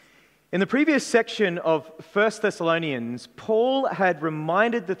In the previous section of 1 Thessalonians, Paul had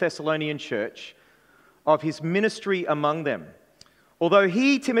reminded the Thessalonian church of his ministry among them. Although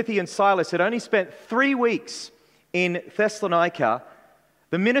he, Timothy, and Silas had only spent 3 weeks in Thessalonica,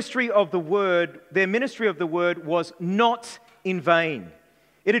 their ministry of the word was not in vain.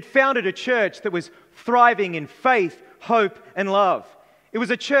 It had founded a church that was thriving in faith, hope, and love. It was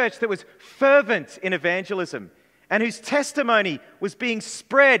a church that was fervent in evangelism and whose testimony was being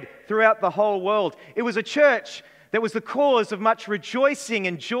spread throughout the whole world. It was a church that was the cause of much rejoicing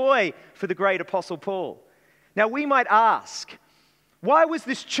and joy for the great Apostle Paul. Now we might ask, why was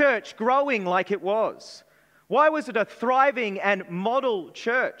this church growing like it was? Why was it a thriving and model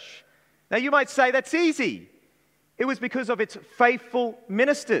church? Now you might say that's easy. It was because of its faithful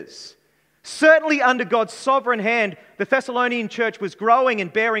ministers. Certainly under God's sovereign hand, the Thessalonian church was growing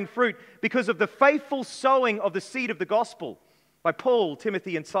and bearing fruit because of the faithful sowing of the seed of the gospel by Paul,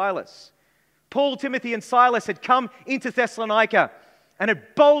 Timothy, and Silas. Paul, Timothy, and Silas had come into Thessalonica and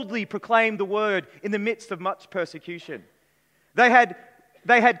had boldly proclaimed the word in the midst of much persecution. They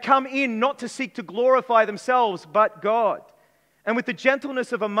had come in not to seek to glorify themselves, but God. And with the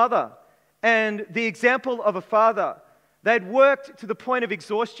gentleness of a mother and the example of a father, they had worked to the point of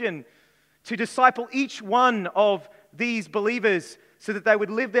exhaustion to disciple each one of these believers so that they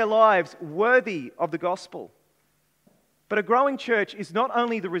would live their lives worthy of the gospel. But a growing church is not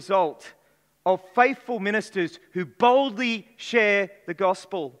only the result of faithful ministers who boldly share the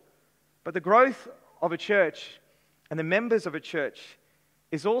gospel, but the growth of a church and the members of a church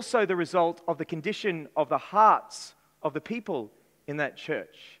is also the result of the condition of the hearts of the people in that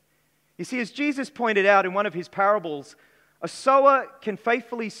church. You see, as Jesus pointed out in one of his parables, a sower can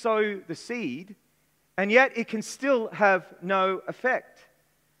faithfully sow the seed, and yet it can still have no effect.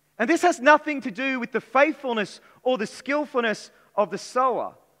 And this has nothing to do with the faithfulness or the skillfulness of the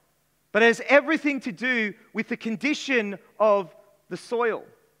sower, but it has everything to do with the condition of the soil.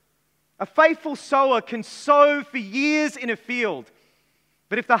 A faithful sower can sow for years in a field,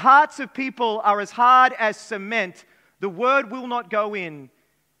 but if the hearts of people are as hard as cement, the word will not go in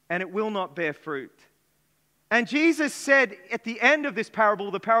and it will not bear fruit. And Jesus said at the end of this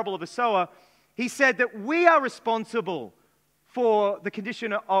parable, the parable of the sower, he said that we are responsible for the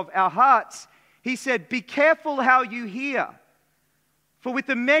condition of our hearts. He said, be careful how you hear, for with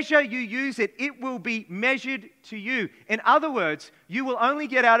the measure you use it, it will be measured to you. In other words, you will only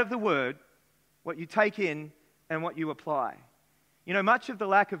get out of the word what you take in and what you apply. You know, much of the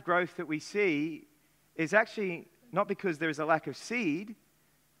lack of growth that we see is actually not because there is a lack of seed,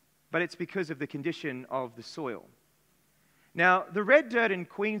 but it's because of the condition of the soil. Now, the red dirt in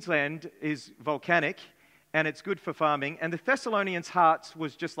Queensland is volcanic, and it's good for farming, and the Thessalonians' hearts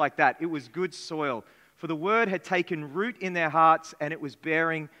was just like that. It was good soil, for the word had taken root in their hearts, and it was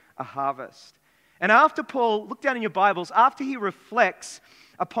bearing a harvest. And after Paul, look down in your Bibles, after he reflects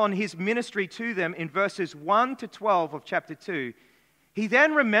upon his ministry to them in verses 1 to 12 of chapter 2, he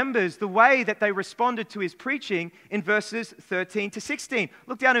then remembers the way that they responded to his preaching in verses 13 to 16.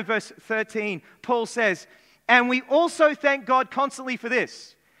 Look down in verse 13. Paul says, and we also thank God constantly for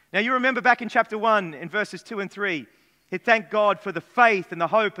this. Now you remember back in chapter 1 in verses 2 and 3, he thanked God for the faith and the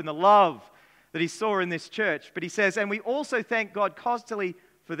hope and the love that he saw in this church. But he says, and we also thank God constantly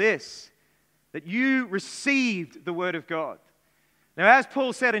for this, that you received the word of God. Now as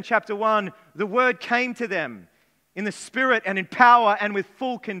Paul said in chapter 1, the word came to them in the Spirit and in power and with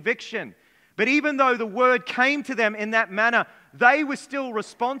full conviction. But even though the word came to them in that manner, they were still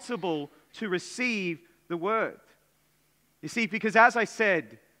responsible to receive the word. You see, because as I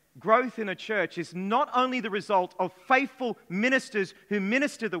said, growth in a church is not only the result of faithful ministers who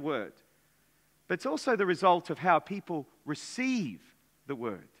minister the word, but it's also the result of how people receive the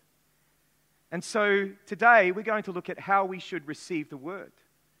word. And so today we're going to look at how we should receive the word.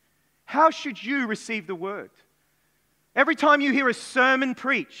 How should you receive the word? Every time you hear a sermon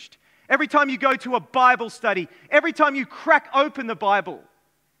preached, every time you go to a Bible study, every time you crack open the Bible,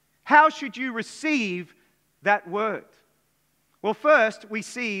 how should you receive that word? Well, first, we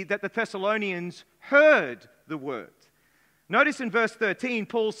see that the Thessalonians heard the word. Notice in verse 13,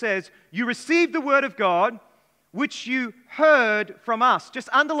 Paul says, you received the word of God, which you heard from us. Just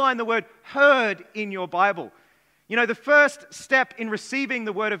underline the word heard in your Bible. You know, the first step in receiving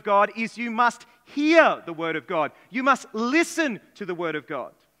the word of God is you must hear the word of God. You must listen to the word of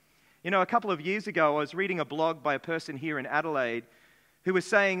God. You know, a couple of years ago, I was reading a blog by a person here in Adelaide who was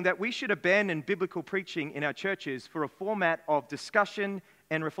saying that we should abandon biblical preaching in our churches for a format of discussion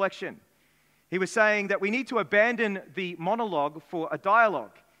and reflection. He was saying that we need to abandon the monologue for a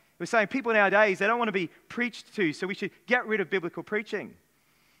dialogue. He was saying people nowadays, they don't want to be preached to, so we should get rid of biblical preaching.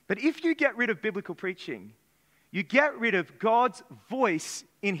 But if you get rid of biblical preaching, you get rid of God's voice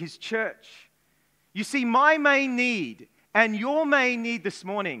in his church. You see, my main need and your main need this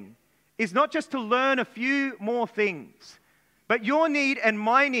morning is not just to learn a few more things, but your need and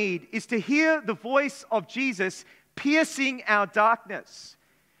my need is to hear the voice of Jesus piercing our darkness.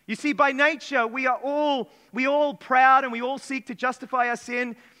 You see, by nature, we all proud and we all seek to justify our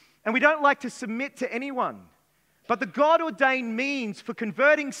sin, and we don't like to submit to anyone. But the God-ordained means for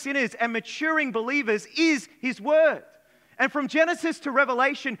converting sinners and maturing believers is his word. And from Genesis to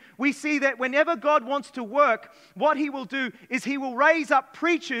Revelation, we see that whenever God wants to work, what he will do is he will raise up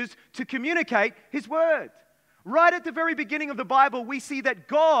preachers to communicate his word. Right at the very beginning of the Bible, we see that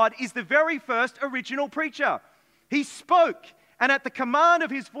God is the very first original preacher. He spoke, and at the command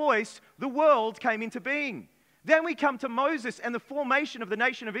of his voice, the world came into being. Then we come to Moses and the formation of the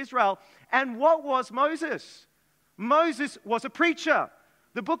nation of Israel. And what was Moses? Moses was a preacher.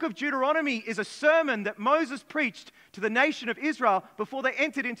 The book of Deuteronomy is a sermon that Moses preached to the nation of Israel before they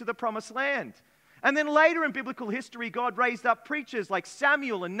entered into the promised land. And then later in biblical history, God raised up preachers like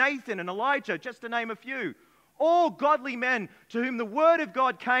Samuel and Nathan and Elijah, just to name a few. All godly men to whom the word of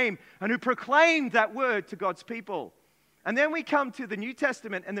God came and who proclaimed that word to God's people. And then we come to the New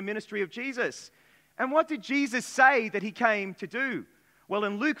Testament and the ministry of Jesus. And what did Jesus say that he came to do? Well,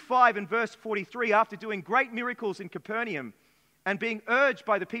 in Luke 5 and verse 43, after doing great miracles in Capernaum and being urged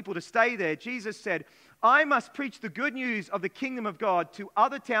by the people to stay there, Jesus said, I must preach the good news of the kingdom of God to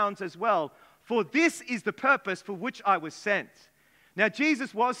other towns as well, for this is the purpose for which I was sent. Now,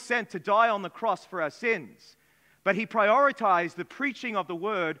 Jesus was sent to die on the cross for our sins, but he prioritized the preaching of the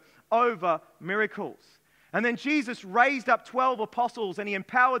word over miracles. And then Jesus raised up 12 apostles and he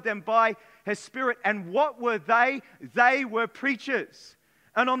empowered them by his Spirit. And what were they? They were preachers.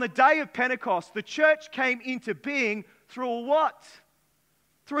 And on the day of Pentecost, the church came into being through a what?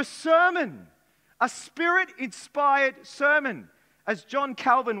 Through a sermon, a Spirit-inspired sermon. As John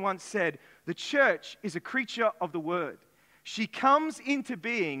Calvin once said, the church is a creature of the word. She comes into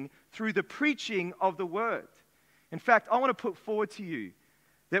being through the preaching of the word. In fact, I want to put forward to you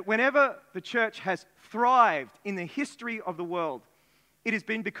that whenever the church has thrived in the history of the world, it has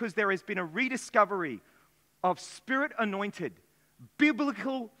been because there has been a rediscovery of Spirit-anointed,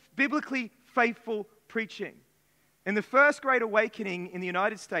 biblically faithful preaching. In the First Great Awakening in the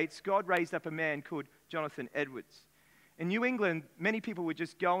United States, God raised up a man called Jonathan Edwards. In New England, many people were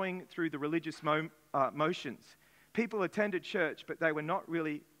just going through the religious motions. People attended church, but they were not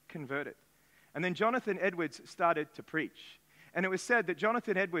really converted. And then Jonathan Edwards started to preach. And it was said that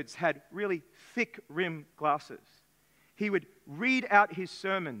Jonathan Edwards had really thick rim glasses. He would read out his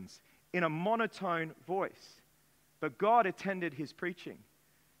sermons in a monotone voice. But God attended his preaching.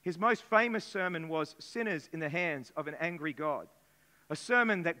 His most famous sermon was Sinners in the Hands of an Angry God, a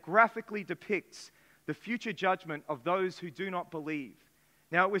sermon that graphically depicts the future judgment of those who do not believe.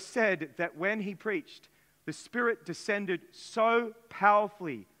 Now, it was said that when he preached, the Spirit descended so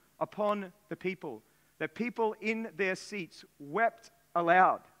powerfully upon the people that people in their seats wept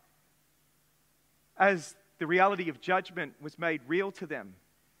aloud as the reality of judgment was made real to them.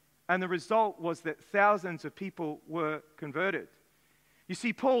 And the result was that thousands of people were converted. You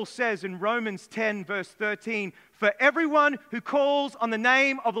see, Paul says in Romans 10, verse 13, for everyone who calls on the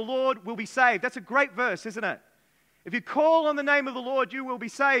name of the Lord will be saved. That's a great verse, isn't it? If you call on the name of the Lord, you will be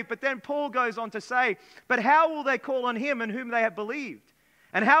saved. But then Paul goes on to say, but how will they call on him in whom they have believed?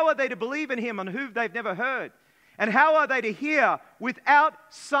 And how are they to believe in him on whom they've never heard? And how are they to hear without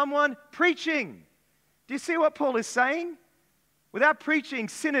someone preaching? Do you see what Paul is saying? Without preaching,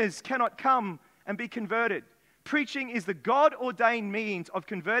 sinners cannot come and be converted. Preaching is the God-ordained means of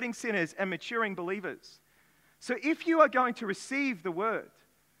converting sinners and maturing believers. So if you are going to receive the word,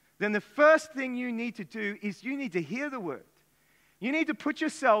 then the first thing you need to do is you need to hear the word. You need to put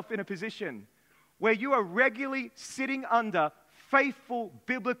yourself in a position where you are regularly sitting under faithful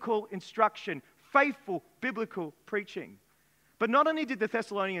biblical instruction, faithful biblical preaching. But not only did the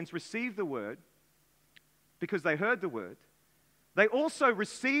Thessalonians receive the word because they heard the word, they also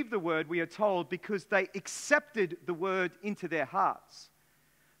received the word, we are told, because they accepted the word into their hearts.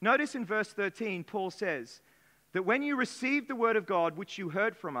 Notice in verse 13, Paul says that when you received the word of God, which you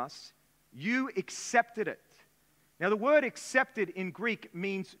heard from us, you accepted it. Now, the word accepted in Greek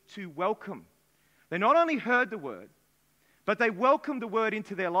means to welcome. They not only heard the word, but they welcomed the word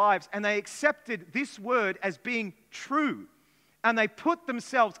into their lives, and they accepted this word as being true, and they put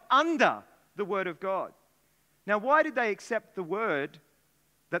themselves under the word of God. Now, why did they accept the word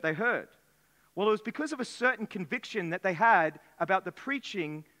that they heard? Well, it was because of a certain conviction that they had about the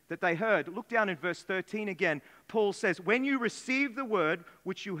preaching that they heard. Look down in verse 13 again. Paul says, when you received the word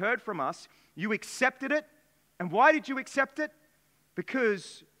which you heard from us, you accepted it. And why did you accept it?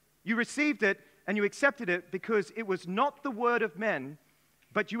 Because you received it and you accepted it because it was not the word of men,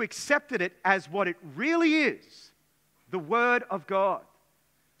 but you accepted it as what it really is, the word of God.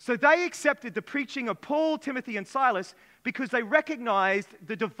 So they accepted the preaching of Paul, Timothy, and Silas because they recognized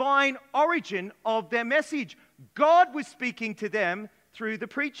the divine origin of their message. God was speaking to them through the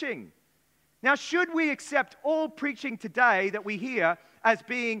preaching. Now, should we accept all preaching today that we hear as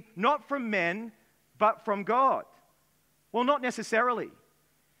being not from men, but from God? Well, not necessarily.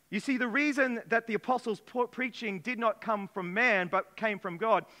 You see, the reason that the apostles' preaching did not come from man, but came from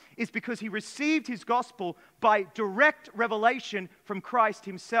God, is because he received his gospel by direct revelation from Christ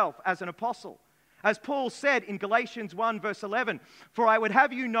himself as an apostle. As Paul said in Galatians 1 verse 11, "For I would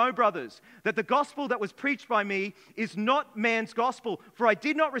have you know, brothers, that the gospel that was preached by me is not man's gospel. For I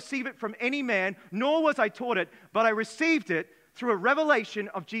did not receive it from any man, nor was I taught it, but I received it through a revelation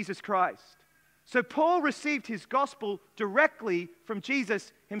of Jesus Christ." So Paul received his gospel directly from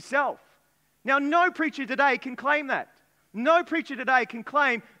Jesus himself. Now, no preacher today can claim that. No preacher today can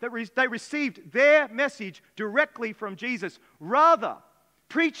claim that they received their message directly from Jesus. Rather,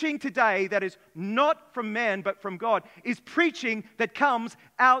 preaching today that is not from man but from God is preaching that comes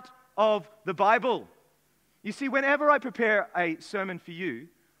out of the Bible. You see, whenever I prepare a sermon for you,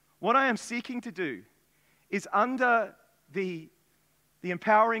 what I am seeking to do is, under the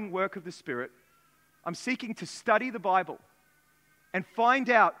empowering work of the Spirit, I'm seeking to study the Bible and find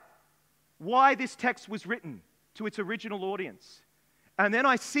out why this text was written to its original audience. And then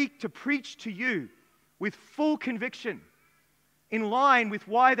I seek to preach to you with full conviction, in line with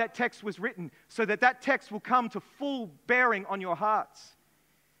why that text was written, so that that text will come to full bearing on your hearts.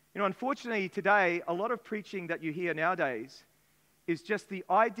 You know, unfortunately today, a lot of preaching that you hear nowadays is just the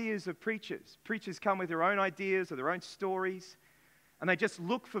ideas of preachers. Preachers come with their own ideas or their own stories, and they just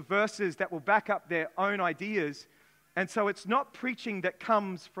look for verses that will back up their own ideas. And so it's not preaching that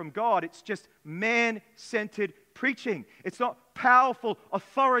comes from God. It's just man-centered preaching. It's not powerful,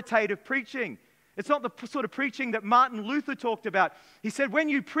 authoritative preaching. It's not the sort of preaching that Martin Luther talked about. He said, when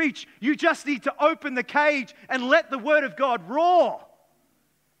you preach, you just need to open the cage and let the word of God roar.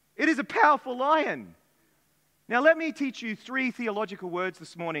 It is a powerful lion. Now, let me teach you 3 theological words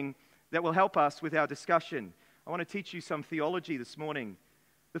this morning that will help us with our discussion. I want to teach you some theology this morning.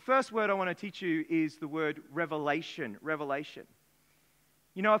 The first word I want to teach you is the word revelation. Revelation.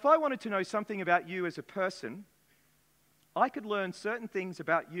 You know, if I wanted to know something about you as a person, I could learn certain things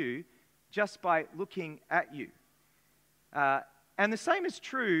about you just by looking at you. And the same is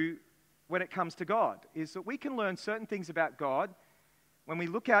true when it comes to God, is that we can learn certain things about God when we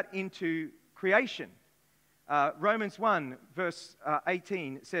look out into creation. Romans 1 verse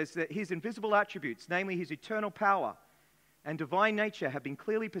 18 says that his invisible attributes, namely his eternal power and divine nature, have been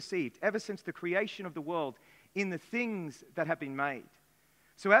clearly perceived ever since the creation of the world in the things that have been made.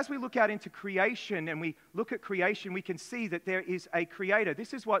 So as we look out into creation and we look at creation, we can see that there is a creator.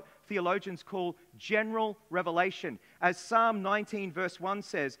 This is what theologians call general revelation. As Psalm 19 verse 1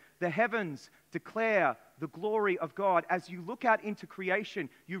 says, the heavens declare the glory of God. As you look out into creation,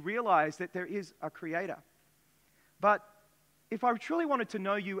 you realize that there is a creator. But if I truly wanted to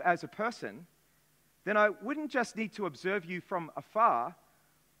know you as a person, then I wouldn't just need to observe you from afar.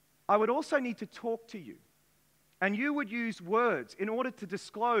 I would also need to talk to you. And you would use words in order to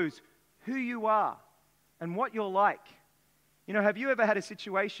disclose who you are and what you're like. You know, have you ever had a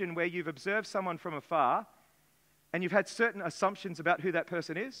situation where you've observed someone from afar and you've had certain assumptions about who that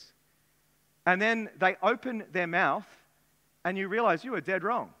person is? And then they open their mouth and you realize you were dead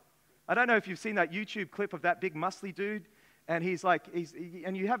wrong. I don't know if you've seen that YouTube clip of that big muscly dude, and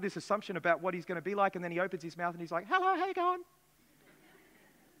and you have this assumption about what he's going to be like, and then he opens his mouth and he's like, "Hello, how you going?"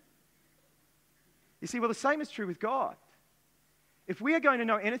 You see, well, the same is true with God. If we are going to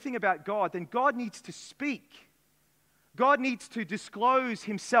know anything about God, then God needs to speak. God needs to disclose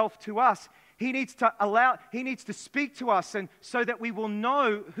himself to us. He needs to speak to us, and so that we will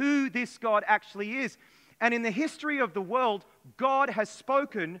know who this God actually is. And in the history of the world, God has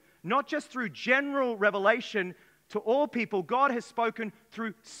spoken not just through general revelation to all people. God has spoken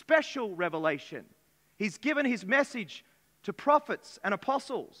through special revelation. He's given his message to prophets and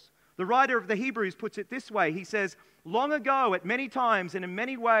apostles. The writer of the Hebrews puts it this way. He says, long ago, at many times and in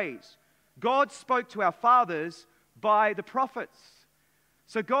many ways, God spoke to our fathers by the prophets.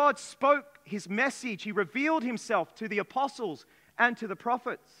 So God spoke his message. He revealed himself to the apostles and to the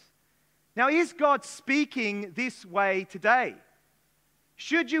prophets. Now, is God speaking this way today?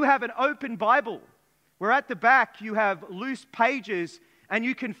 Should you have an open Bible where at the back you have loose pages And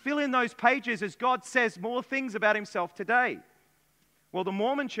you can fill in those pages as God says more things about himself today. Well, the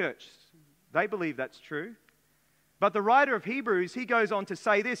Mormon church, they believe that's true. But the writer of Hebrews, he goes on to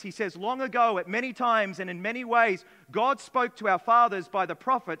say this. He says, long ago, at many times and in many ways, God spoke to our fathers by the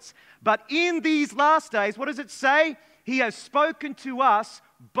prophets. But in these last days, what does it say? He has spoken to us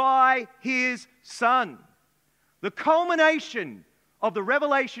by his Son. The culmination of the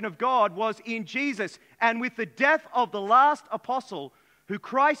revelation of God was in Jesus. And with the death of the last apostle, who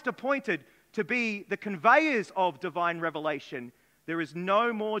Christ appointed to be the conveyors of divine revelation, there is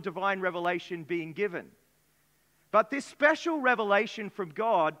no more divine revelation being given. But this special revelation from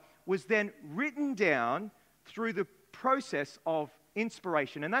God was then written down through the process of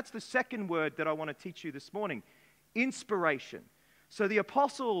inspiration. And that's the second word that I want to teach you this morning, inspiration. So the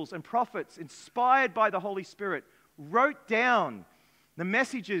apostles and prophets, inspired by the Holy Spirit, wrote down the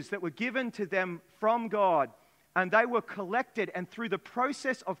messages that were given to them from God, and they were collected, and through the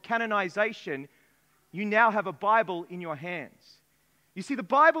process of canonization, you now have a Bible in your hands. You see, the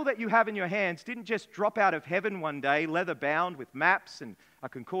Bible that you have in your hands didn't just drop out of heaven one day, leather-bound with maps and a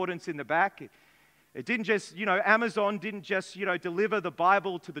concordance in the back. It didn't just, Amazon didn't just, deliver the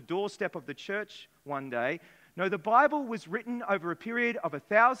Bible to the doorstep of the church one day. No, the Bible was written over a period of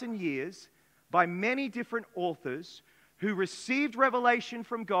 1,000 years by many different authors who received revelation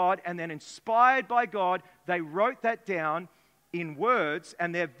from God, and then inspired by God, they wrote that down in words,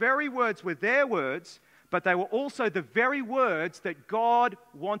 and their very words were their words, but they were also the very words that God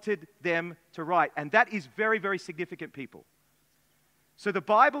wanted them to write. And that is very, very significant, people. So the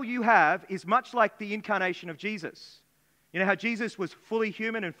Bible you have is much like the incarnation of Jesus. You know how Jesus was fully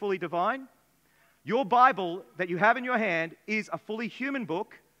human and fully divine? Your Bible that you have in your hand is a fully human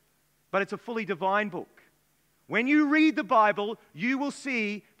book, but it's a fully divine book. When you read the Bible, you will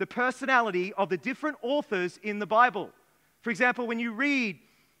see the personality of the different authors in the Bible. For example, when you read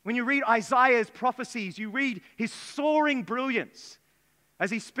Isaiah's prophecies, you read his soaring brilliance as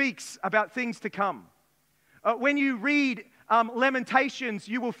he speaks about things to come. When you read Lamentations,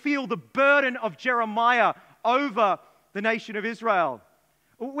 you will feel the burden of Jeremiah over the nation of Israel.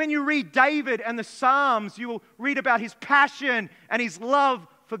 When you read David and the Psalms, you will read about his passion and his love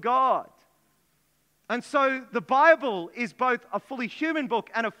for God. And so the Bible is both a fully human book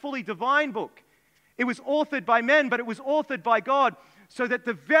and a fully divine book. It was authored by men, but it was authored by God, so that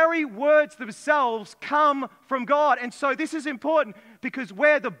the very words themselves come from God. And so this is important, because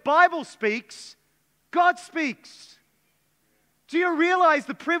where the Bible speaks, God speaks. Do you realize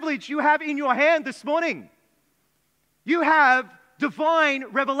the privilege you have in your hand this morning? You have divine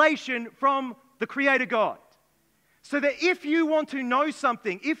revelation from the Creator God. So that if you want to know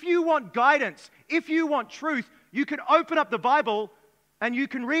something, if you want guidance, if you want truth, you can open up the Bible and you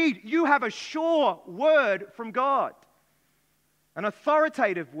can read. You have a sure word from God. An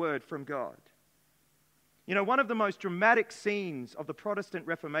authoritative word from God. You know, one of the most dramatic scenes of the Protestant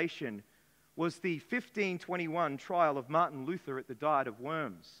Reformation was the 1521 trial of Martin Luther at the Diet of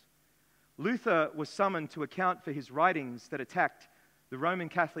Worms. Luther was summoned to account for his writings that attacked the Roman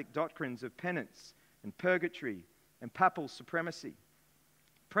Catholic doctrines of penance and purgatory and papal supremacy.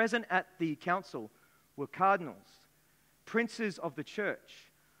 Present at the council were cardinals, princes of the church,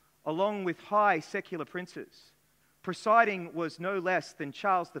 along with high secular princes. Presiding was no less than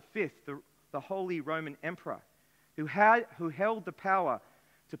Charles V, the Holy Roman Emperor, who held the power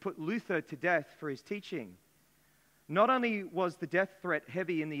to put Luther to death for his teaching. Not only was the death threat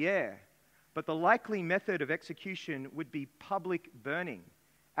heavy in the air, but the likely method of execution would be public burning,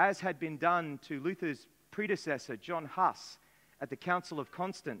 as had been done to Luther's predecessor, John Huss, at the Council of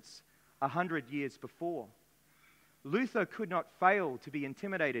Constance 100 years before. Luther could not fail to be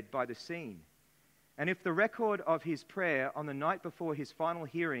intimidated by the scene. And if the record of his prayer on the night before his final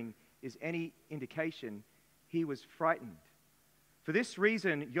hearing is any indication, he was frightened. For this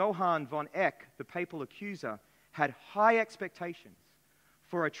reason, Johann von Eck, the papal accuser, had high expectations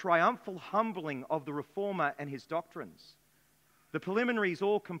for a triumphal humbling of the reformer and his doctrines. The preliminaries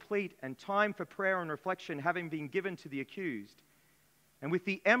all complete, and time for prayer and reflection having been given to the accused, and with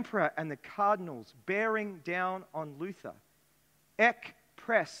the emperor and the cardinals bearing down on Luther, Eck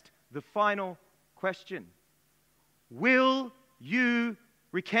pressed the final question: will you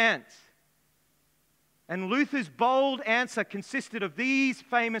recant? And Luther's bold answer consisted of these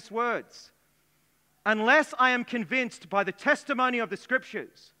famous words: unless I am convinced by the testimony of the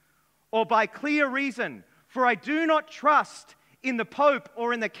Scriptures or by clear reason, for I do not trust in the Pope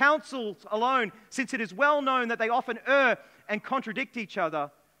or in the councils alone, since it is well known that they often err and contradict each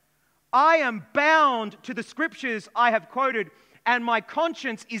other, I am bound to the Scriptures I have quoted, and my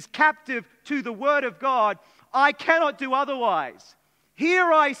conscience is captive to the Word of God. I cannot do otherwise.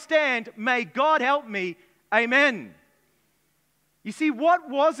 Here I stand. May God help me. Amen. You see, what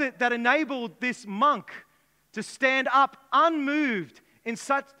was it that enabled this monk to stand up unmoved in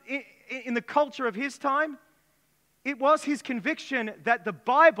the culture of his time? It was his conviction that the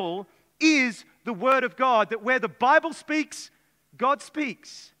Bible is the Word of God, that where the Bible speaks, God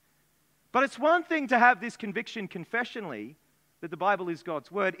speaks. But it's one thing to have this conviction confessionally that the Bible is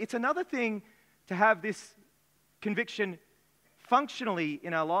God's Word. It's another thing to have this conviction functionally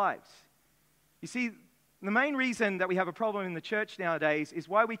in our lives. You see, the main reason that we have a problem in the church nowadays is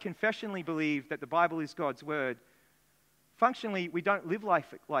why we confessionally believe that the Bible is God's Word. Functionally, we don't live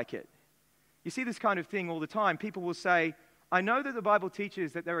life like it. You see this kind of thing all the time. People will say, I know that the Bible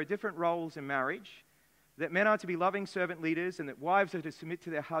teaches that there are different roles in marriage, that men are to be loving servant leaders and that wives are to submit to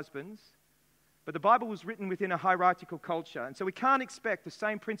their husbands. But the Bible was written within a hierarchical culture, and so we can't expect the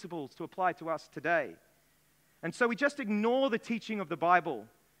same principles to apply to us today. And so we just ignore the teaching of the Bible.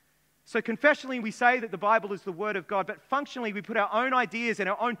 So confessionally, we say that the Bible is the Word of God, but functionally, we put our own ideas and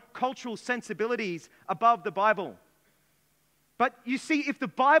our own cultural sensibilities above the Bible. But you see, if the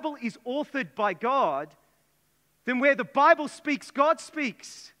Bible is authored by God, then where the Bible speaks, God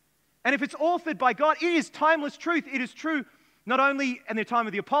speaks. And if it's authored by God, it is timeless truth. It is true not only in the time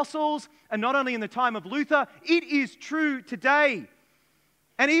of the apostles and not only in the time of Luther, it is true today.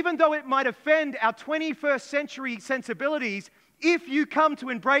 And even though it might offend our 21st century sensibilities, if you come to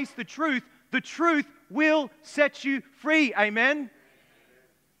embrace the truth will set you free. Amen?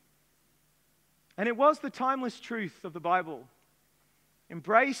 And it was the timeless truth of the Bible,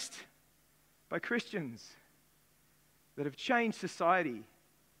 embraced by Christians, that have changed society.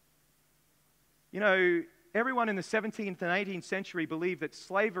 You know, everyone in the 17th and 18th century believed that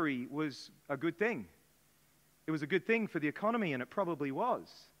slavery was a good thing. It was a good thing for the economy, and it probably was.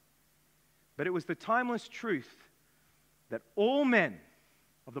 But it was the timeless truth that all men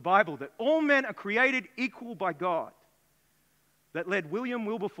of the Bible, that all men are created equal by God, that led William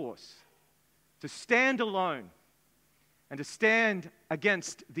Wilberforce to stand alone and to stand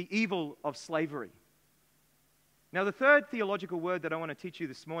against the evil of slavery. Now, the third theological word that I want to teach you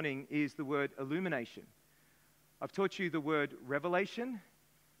this morning is the word illumination. I've taught you the word revelation,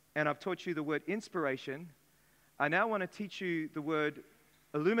 and I've taught you the word inspiration. I now want to teach you the word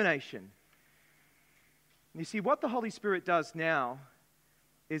illumination. You see, what the Holy Spirit does now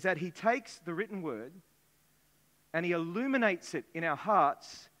is that He takes the written word and He illuminates it in our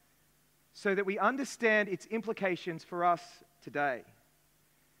hearts so that we understand its implications for us today.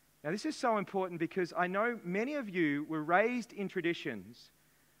 Now, this is so important because I know many of you were raised in traditions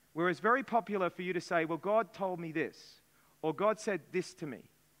where it's very popular for you to say, well, God told me this, or God said this to me.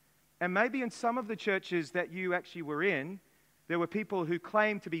 And maybe in some of the churches that you actually were in, there were people who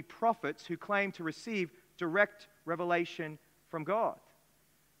claimed to be prophets, who claimed to receive direct revelation from God.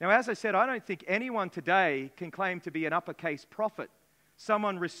 Now, as I said, I don't think anyone today can claim to be an uppercase prophet,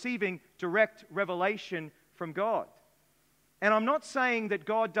 someone receiving direct revelation from God. And I'm not saying that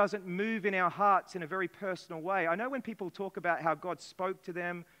God doesn't move in our hearts in a very personal way. I know when people talk about how God spoke to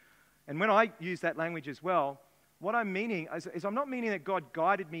them, and when I use that language as well, what I'm meaning is I'm not meaning that God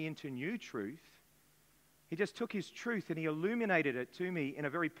guided me into new truth. He just took His truth and He illuminated it to me in a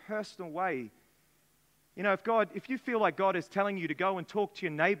very personal way. You know, if you feel like God is telling you to go and talk to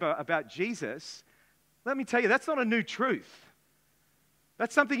your neighbor about Jesus, let me tell you, that's not a new truth.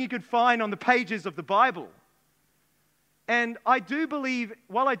 That's something you could find on the pages of the Bible. And I do believe,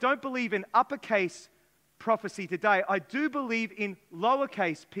 while I don't believe in uppercase prophecy today, I do believe in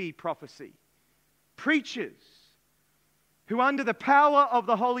lowercase p prophecy. Preachers who, under the power of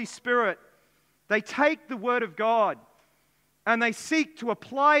the Holy Spirit, they take the Word of God and they seek to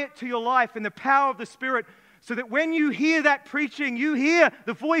apply it to your life in the power of the Spirit, so that when you hear that preaching, you hear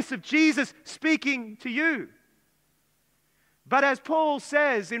the voice of Jesus speaking to you. But as Paul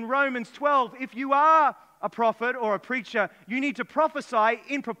says in Romans 12, if you are a prophet or a preacher, you need to prophesy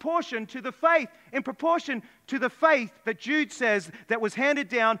in proportion to the faith, that Jude says that was handed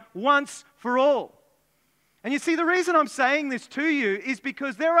down once for all. And you see, the reason I'm saying this to you is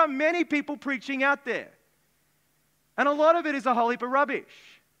because there are many people preaching out there. And a lot of it is a whole heap of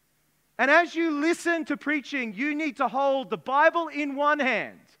rubbish. And as you listen to preaching, you need to hold the Bible in one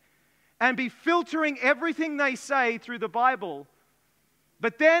hand and be filtering everything they say through the Bible.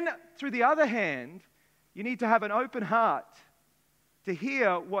 But then, through the other hand, you need to have an open heart to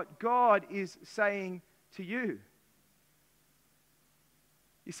hear what God is saying to you.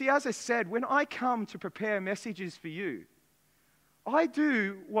 You see, as I said, when I come to prepare messages for you, I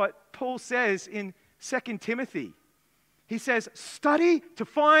do what Paul says in 2 Timothy. He says, study to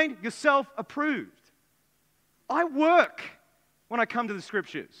find yourself approved. I work when I come to the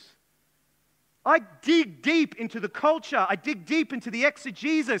Scriptures. I dig deep into the culture. I dig deep into the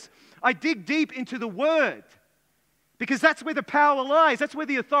exegesis. I dig deep into the Word. Because that's where the power lies. That's where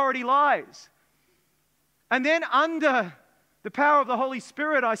the authority lies. And then under the power of the Holy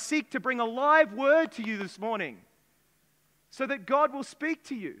Spirit, I seek to bring a live word to you this morning so that God will speak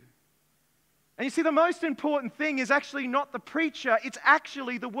to you. And you see, the most important thing is actually not the preacher. It's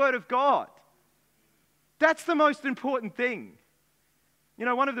actually the Word of God. That's the most important thing. You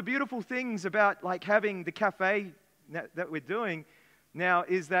know, one of the beautiful things about like having the cafe that we're doing now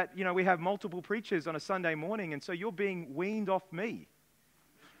is that, you know, we have multiple preachers on a Sunday morning, and so you're being weaned off me.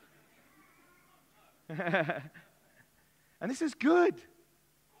 And this is good.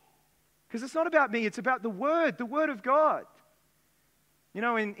 Because it's not about me, it's about the Word of God. You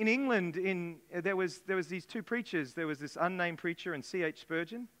know, in England, there was these two preachers. There was this unnamed preacher and C.H.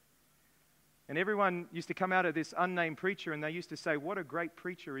 Spurgeon. And everyone used to come out of this unnamed preacher and they used to say, what a great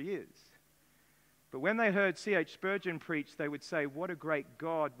preacher he is. But when they heard C.H. Spurgeon preach, they would say, what a great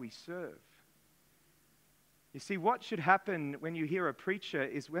God we serve. You see, what should happen when you hear a preacher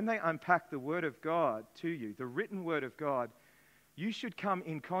is when they unpack the Word of God to you, the written Word of God, you should come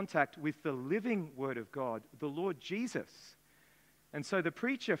in contact with the living Word of God, the Lord Jesus. And so the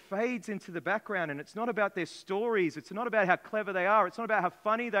preacher fades into the background, and it's not about their stories. It's not about how clever they are. It's not about how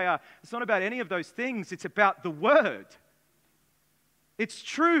funny they are. It's not about any of those things. It's about the Word. It's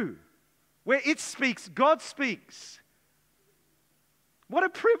true. Where it speaks, God speaks. What a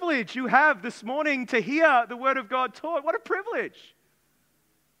privilege you have this morning to hear the Word of God taught. What a privilege.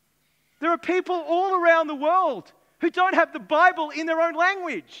 There are people all around the world who don't have the Bible in their own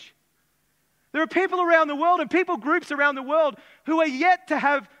language. There are people around the world and people groups around the world who are yet to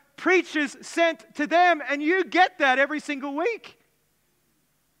have preachers sent to them, and you get that every single week.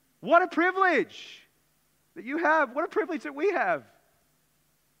 What a privilege that you have. What a privilege that we have.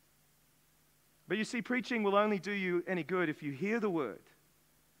 But you see, preaching will only do you any good if you hear the Word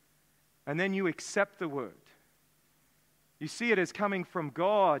and then you accept the Word. You see it as coming from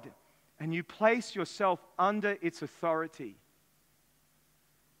God and you place yourself under its authority.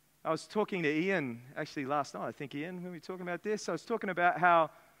 I was talking to Ian, actually last night, I think, Ian, when we were talking about this, I was talking about how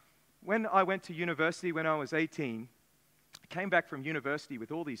when I went to university when I was 18, I came back from university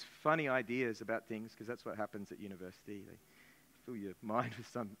with all these funny ideas about things, because that's what happens at university. They fill your mind with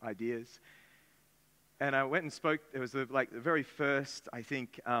some ideas. And I went and spoke, it was the very first, I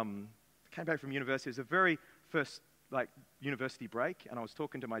think, came back from university, it was the very first university break, and I was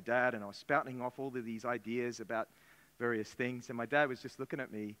talking to my dad, and I was spouting off all of these ideas about various things, and my dad was just looking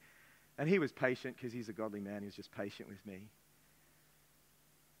at me, and he was patient because he's a godly man. He was just patient with me.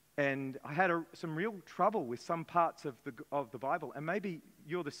 And I had some real trouble with some parts of the Bible, and maybe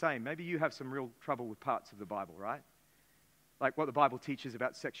you're the same. Maybe you have some real trouble with parts of the Bible, right? Like what the Bible teaches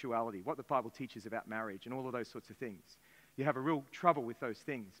about sexuality, what the Bible teaches about marriage, and all of those sorts of things. You have a real trouble with those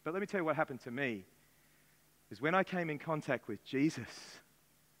things. But let me tell you what happened to me, is when I came in contact with Jesus,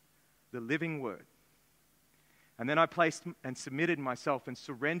 the living Word, and then I placed and submitted myself and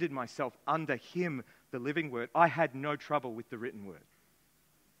surrendered myself under Him, the living Word, I had no trouble with the written Word.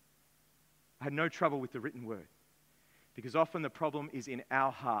 I had no trouble with the written Word. Because often the problem is in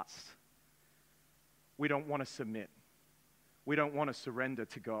our hearts. We don't want to submit. We don't want to surrender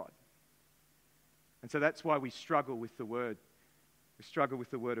to God. And so that's why we struggle with the Word. We struggle with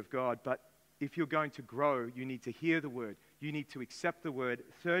the Word of God. But if you're going to grow, you need to hear the Word. You need to accept the Word.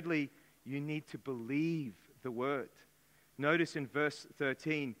 Thirdly, you need to believe the Word. Notice in verse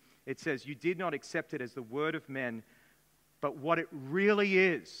 13, it says, you did not accept it as the word of men, but what it really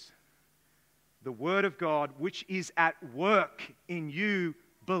is, the Word of God, which is at work in you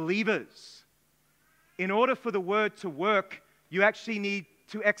believers. In order for the Word to work, you actually need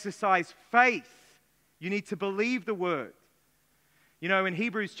to exercise faith. You need to believe the Word. You know, in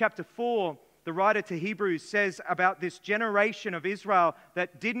Hebrews chapter 4, the writer to Hebrews says about this generation of Israel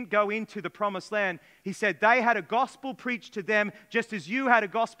that didn't go into the promised land. He said they had a gospel preached to them just as you had a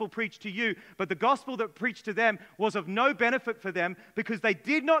gospel preached to you. But the gospel that preached to them was of no benefit for them because they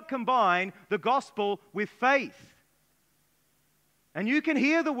did not combine the gospel with faith. And you can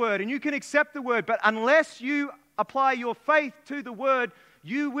hear the Word and you can accept the Word, but unless you apply your faith to the Word,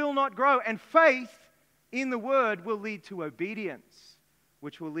 you will not grow. And faith in the Word will lead to obedience,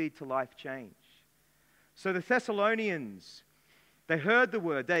 which will lead to life change. So the Thessalonians, they heard the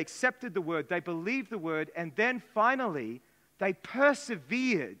Word, they accepted the Word, they believed the Word, and then finally, they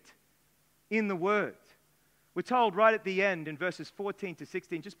persevered in the Word. We're told right at the end in verses 14 to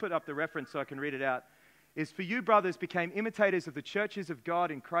 16, just put up the reference so I can read it out, is for you, brothers, became imitators of the churches of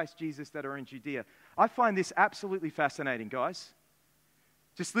God in Christ Jesus that are in Judea. I find this absolutely fascinating, guys.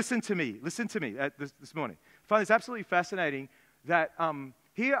 Just listen to me this morning. I find this absolutely fascinating that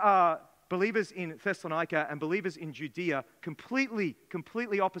here are believers in Thessalonica and believers in Judea, completely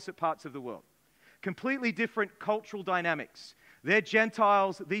opposite parts of the world. Completely different cultural dynamics. They're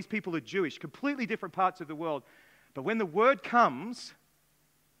Gentiles, these people are Jewish, completely different parts of the world. But when the word comes,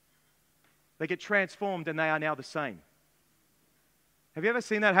 they get transformed and they are now the same. Have you ever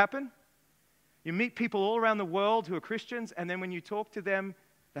seen that happen? You meet people all around the world who are Christians, and then when you talk to them,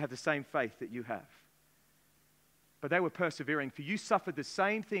 they have the same faith that you have. But they were persevering, for you suffered the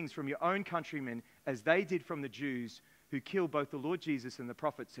same things from your own countrymen as they did from the Jews, who killed both the Lord Jesus and the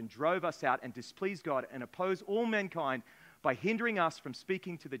prophets and drove us out and displeased God and opposed all mankind by hindering us from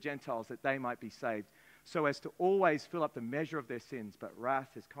speaking to the Gentiles that they might be saved, so as to always fill up the measure of their sins. But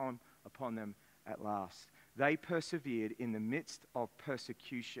wrath has come upon them at last. They persevered in the midst of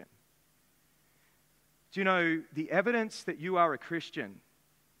persecution. Do you know, the evidence that you are a Christian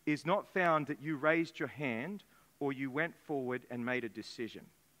is not found that you raised your hand or you went forward and made a decision.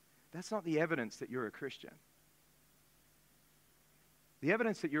 That's not the evidence that you're a Christian. The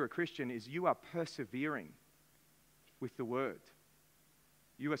evidence that you're a Christian is you are persevering with the Word.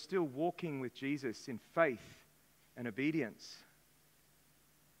 You are still walking with Jesus in faith and obedience.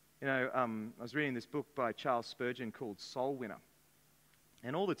 You know, I was reading this book by Charles Spurgeon called Soul Winner.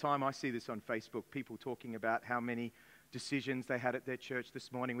 And all the time I see this on Facebook, people talking about how many decisions they had at their church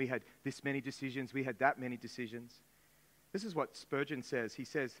this morning. We had this many decisions, we had that many decisions. This is what Spurgeon says. He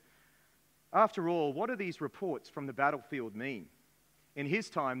says, after all, what do these reports from the battlefield mean? In his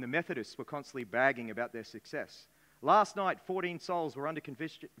time, the Methodists were constantly bragging about their success. Last night, 14 souls were under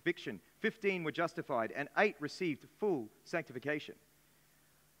conviction, 15 were justified, and 8 received full sanctification.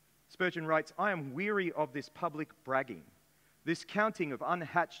 Spurgeon writes, I am weary of this public bragging, this counting of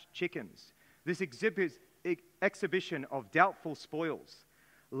unhatched chickens, this exhibition of doubtful spoils.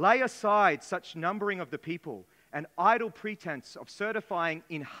 Lay aside such numbering of the people and idle pretense of certifying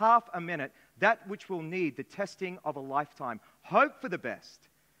in half a minute that which will need the testing of a lifetime. Hope for the best,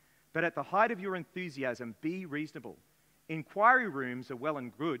 but at the height of your enthusiasm, be reasonable. Inquiry rooms are well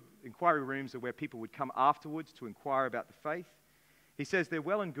and good. Inquiry rooms are where people would come afterwards to inquire about the faith. He says they're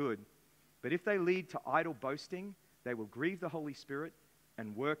well and good, but if they lead to idle boasting, they will grieve the Holy Spirit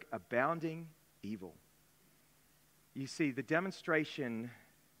and work abounding evil. You see, the demonstration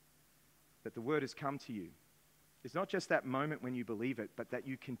that the word has come to you is not just that moment when you believe it, but that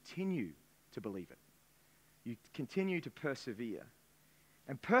you continue to believe it. You continue to persevere.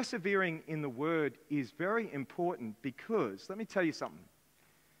 And persevering in the word is very important because, let me tell you something,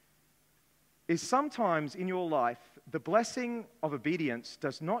 is sometimes in your life, the blessing of obedience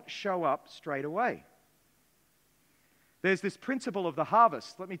does not show up straight away. There's this principle of the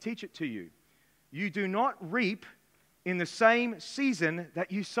harvest. Let me teach it to you. You do not reap in the same season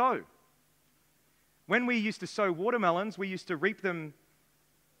that you sow. When we used to sow watermelons, we used to reap them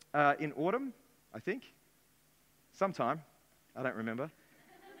in autumn, I think. Sometime. I don't remember.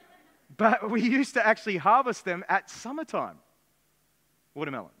 But we used to actually harvest them at summertime,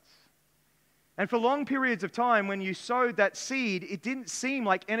 watermelons. And for long periods of time, when you sowed that seed, it didn't seem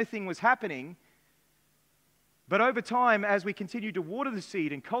like anything was happening. But over time, as we continued to water the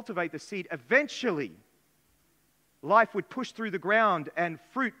seed and cultivate the seed, eventually life would push through the ground and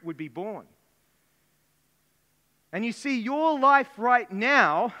fruit would be born. And you see, your life right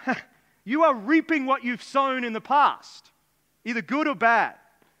now, you are reaping what you've sown in the past, either good or bad.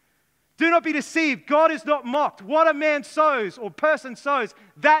 Do not be deceived. God is not mocked. What a man sows or person sows,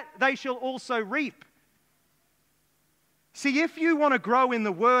 that they shall also reap. See, if you want to grow in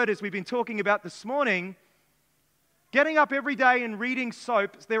the Word, as we've been talking about this morning, getting up every day and reading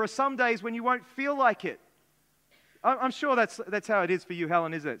soaps, there are some days when you won't feel like it. I'm sure that's how it is for you,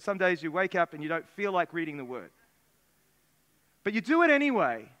 Helen, isn't it? Some days you wake up and you don't feel like reading the Word. But you do it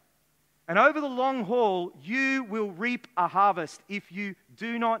anyway. And over the long haul, you will reap a harvest if you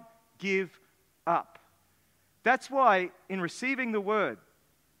do not give up. That's why in receiving the Word,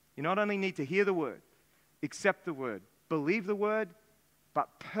 you not only need to hear the Word, accept the Word, believe the Word,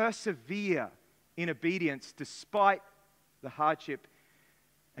 but persevere in obedience despite the hardship,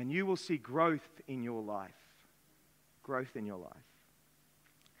 and you will see growth in your life. Growth in your life.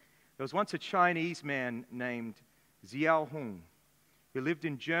 There was once a Chinese man named Xiao Hong who lived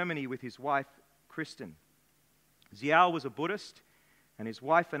in Germany with his wife, Kristen. Xiao was a Buddhist and his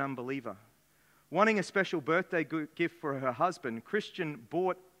wife an unbeliever. Wanting a special birthday gift for her husband, Kristen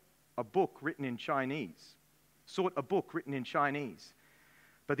bought a book written in Chinese, sought a book written in Chinese.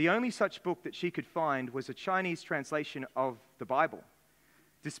 But the only such book that she could find was a Chinese translation of the Bible.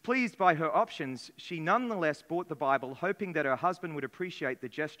 Displeased by her options, she nonetheless bought the Bible, hoping that her husband would appreciate the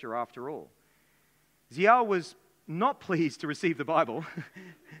gesture after all. Xiao was not pleased to receive the Bible,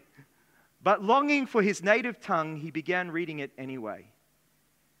 but longing for his native tongue, he began reading it anyway.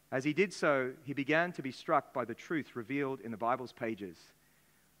 As he did so, he began to be struck by the truth revealed in the Bible's pages.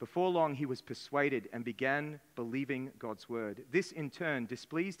 Before long, he was persuaded and began believing God's word. This, in turn,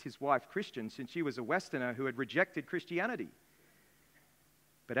 displeased his wife, Christian, since she was a Westerner who had rejected Christianity.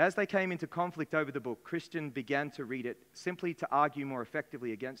 But as they came into conflict over the book, Christian began to read it simply to argue more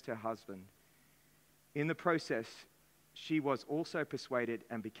effectively against her husband. In the process, she was also persuaded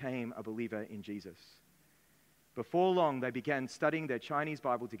and became a believer in Jesus. Before long, they began studying their Chinese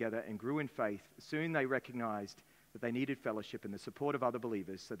Bible together and grew in faith. Soon they recognized that they needed fellowship and the support of other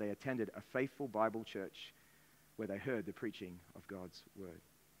believers, so they attended a faithful Bible church where they heard the preaching of God's word.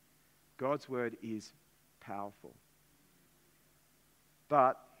 God's word is powerful.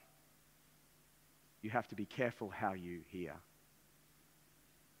 But you have to be careful how you hear.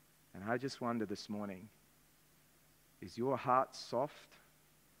 And I just wonder this morning, is your heart soft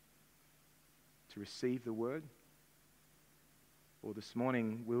to receive the word? Or this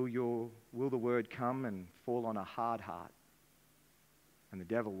morning, will the word come and fall on a hard heart, and the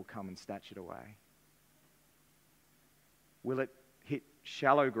devil will come and snatch it away? Will it hit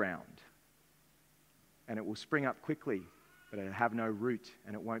shallow ground, and it will spring up quickly, but it'll have no root,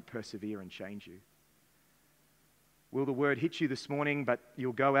 and it won't persevere and change you? Will the word hit you this morning, but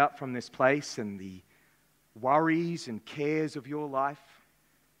you'll go out from this place and the worries and cares of your life,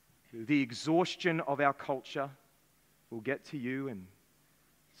 the exhaustion of our culture will get to you, and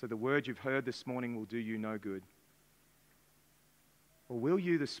so the word you've heard this morning will do you no good? Or will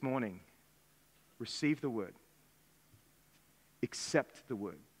you this morning receive the word, accept the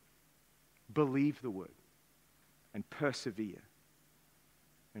word, believe the word, and persevere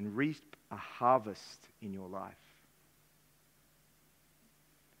and reap a harvest in your life?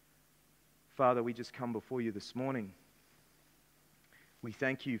 Father, we just come before you this morning. We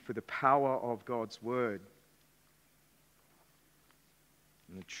thank you for the power of God's word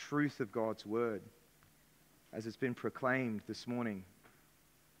and the truth of God's word as it's been proclaimed this morning.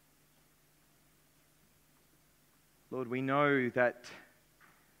 Lord, we know that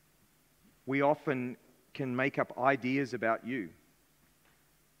we often can make up ideas about you.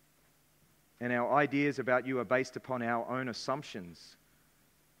 And our ideas about you are based upon our own assumptions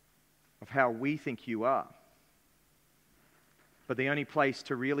of how we think you are. But the only place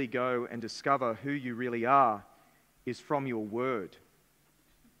to really go and discover who you really are is from your word.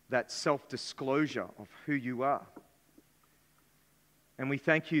 That self-disclosure of who you are. And we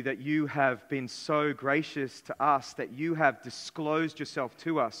thank you that you have been so gracious to us, that you have disclosed yourself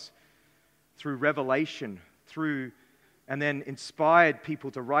to us through revelation, and then inspired people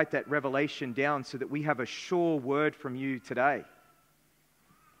to write that revelation down so that we have a sure word from you today.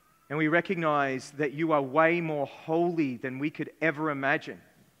 And we recognize that you are way more holy than we could ever imagine.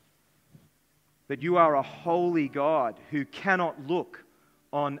 That you are a holy God who cannot look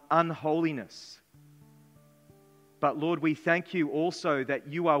on unholiness. But Lord, we thank you also that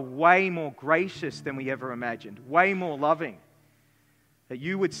you are way more gracious than we ever imagined, way more loving. That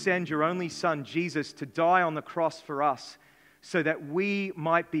you would send your only Son, Jesus, to die on the cross for us so that we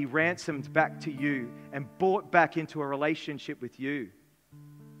might be ransomed back to you and brought back into a relationship with you.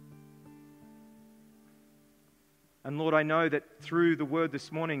 And Lord, I know that through the word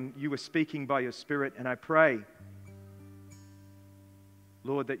this morning, you were speaking by your Spirit, and I pray,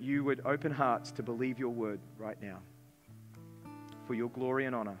 Lord, that you would open hearts to believe your word right now for your glory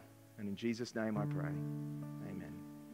and honor. And in Jesus' name I pray.